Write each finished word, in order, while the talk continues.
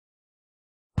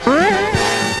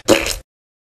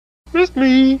It's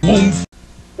me.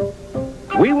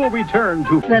 We will return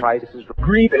to Prices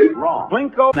Green is Wrong.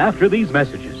 Blinko after these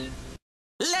messages.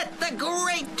 Let the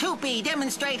great Toopy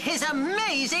demonstrate his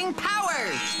amazing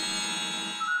powers!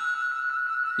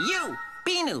 You,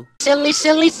 Binu. Silly,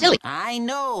 silly, silly. I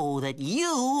know that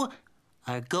you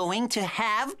are going to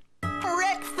have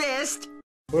breakfast.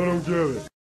 I don't get it.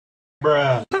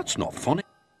 Bruh. That's not funny.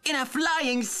 In a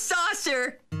flying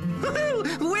saucer.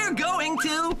 We're going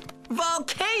to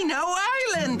Volcano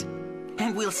Island.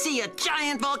 And we'll see a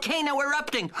giant volcano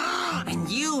erupting. And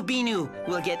you, Binu,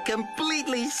 will get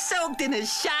completely soaked in a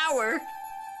shower.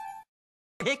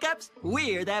 Hiccups,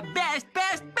 we're the best,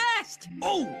 best, best.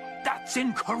 Oh, that's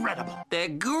incredible. The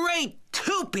great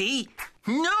Toopy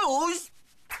knows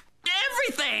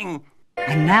everything.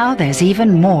 And now there's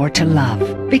even more to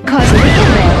love. Because Little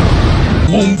Bear...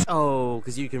 Oh,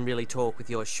 because you can really talk with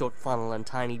your short funnel and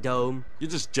tiny dome. You're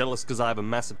just jealous because I have a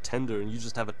massive tender and you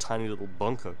just have a tiny little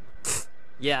bunker.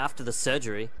 Yeah, after the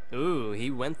surgery. Ooh,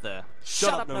 he went there.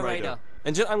 Shut up, narrator.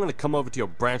 And I'm gonna come over to your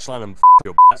branch line and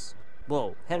your ass.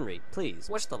 Whoa, Henry, please,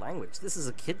 watch the language. This is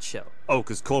a kid's show. Oh,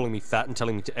 because calling me fat and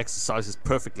telling me to exercise is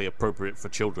perfectly appropriate for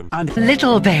children. And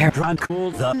Little Bear...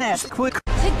 Cool the nest quick.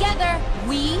 Together,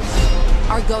 we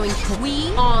are going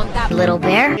to on that Little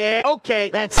Bear? Yeah, okay,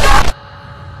 that's...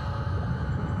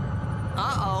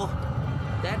 Uh-oh.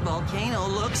 That volcano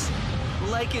looks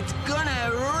like it's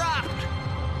gonna erupt.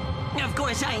 Of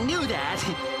course, I knew that.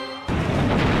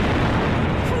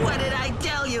 What did I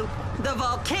tell you? The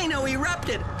volcano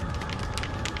erupted.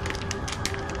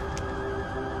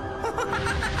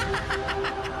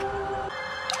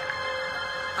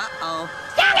 Uh-oh.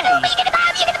 Hey,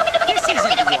 this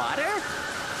isn't water.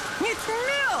 It's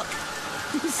milk.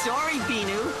 Sorry,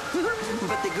 Binu.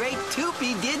 But the great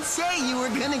Toopy did say you were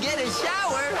gonna get a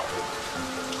shower.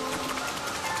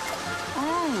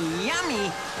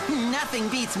 Yummy. Nothing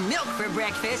beats milk for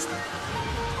breakfast.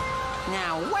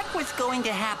 Now, what was going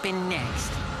to happen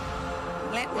next?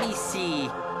 Let me see.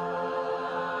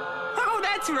 Oh,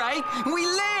 that's right. We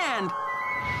land.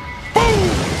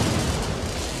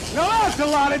 Now that's a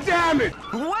lot of damage.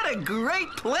 What a great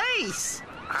place.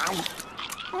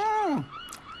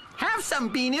 Have some,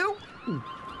 Binu.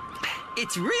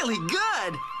 It's really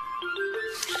good.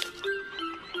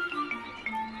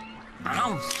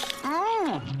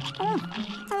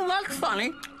 Oh, that's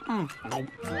funny.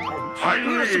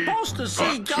 You're supposed to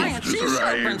see giant sea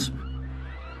serpents.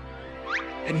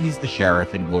 And he's the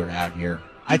sheriff and we're out here.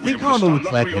 I think I'll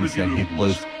let him send him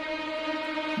close.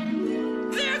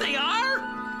 There they are!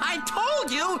 I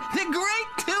told you, the great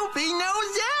Toopy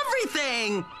knows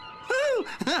everything! Woo.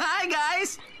 Hi,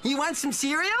 guys. You want some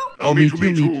cereal? Oh, me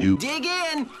too. Dig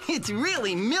in. It's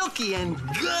really milky and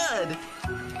good.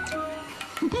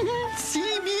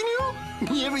 See, Binu?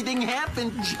 Everything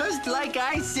happened just like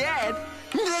I said.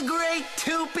 The great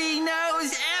Toopy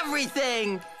knows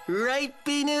everything. Right,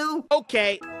 Binu?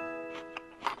 Okay.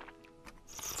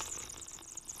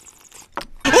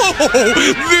 Oh,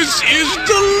 this is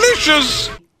delicious!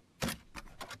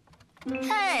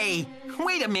 Hey,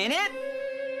 wait a minute.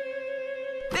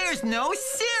 There's no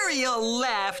cereal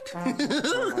left.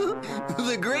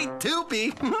 The great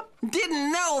Toopy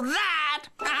didn't know that.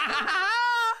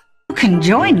 You can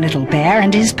join Little Bear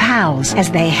and his pals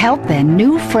as they help their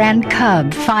new friend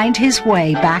Cub find his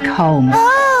way back home.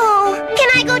 Oh, can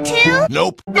I go too?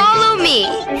 Nope. Follow me.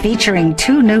 Featuring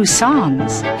 2 new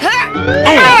songs.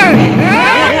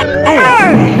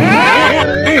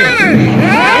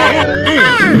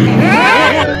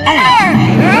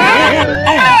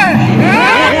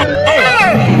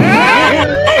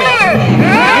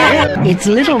 It's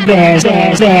Little Bear's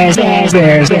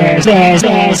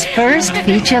first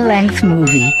feature-length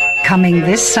movie, coming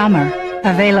this summer.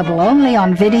 Available only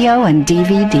on video and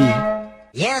DVD.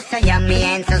 You're so yummy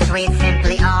and so sweet,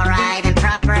 simply alright and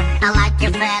proper. I like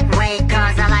your fat way,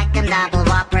 cause I like them double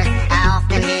whoppers. I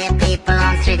often hear people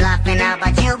on the street laughing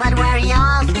about you, but where you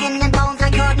all skin and bones, I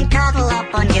couldn't cuddle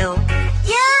up on you.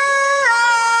 You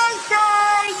are so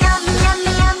yummy,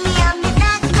 yummy, yummy, yummy,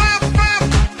 fat, fat, fat.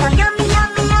 So yummy,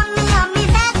 yummy, yummy, yummy,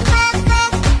 fat, fat,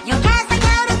 fat. You cast me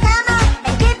out of summer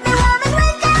and keep me warm in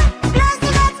winter. Plus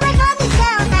you got my funny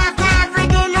sound after every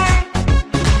dinner.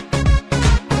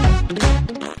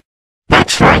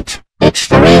 That's right, it's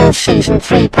the real Season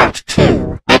 3 Part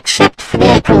 2, except for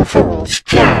the April Fool's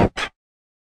joke.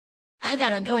 I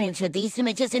got on going into these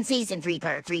images in season 3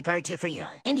 part 2 for you.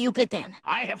 And you pick them.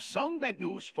 I have sung that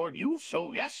news for you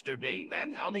so yesterday,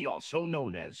 Anthony, also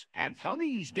known as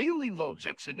Anthony's Daily Loads,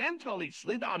 accidentally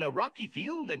slid on a rocky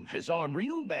field and his arm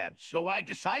real bad. So I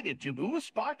decided to do a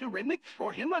Sparta remix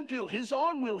for him until his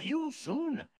arm will heal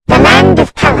soon. The land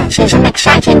of pellets is an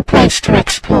exciting place to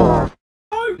explore.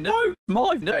 Oh no,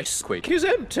 my Nesquik is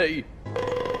empty.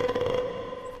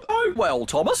 Oh well,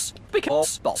 Thomas,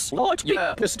 because boss light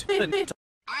yeah, just in it.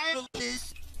 I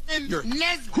is in your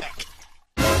Nesquik.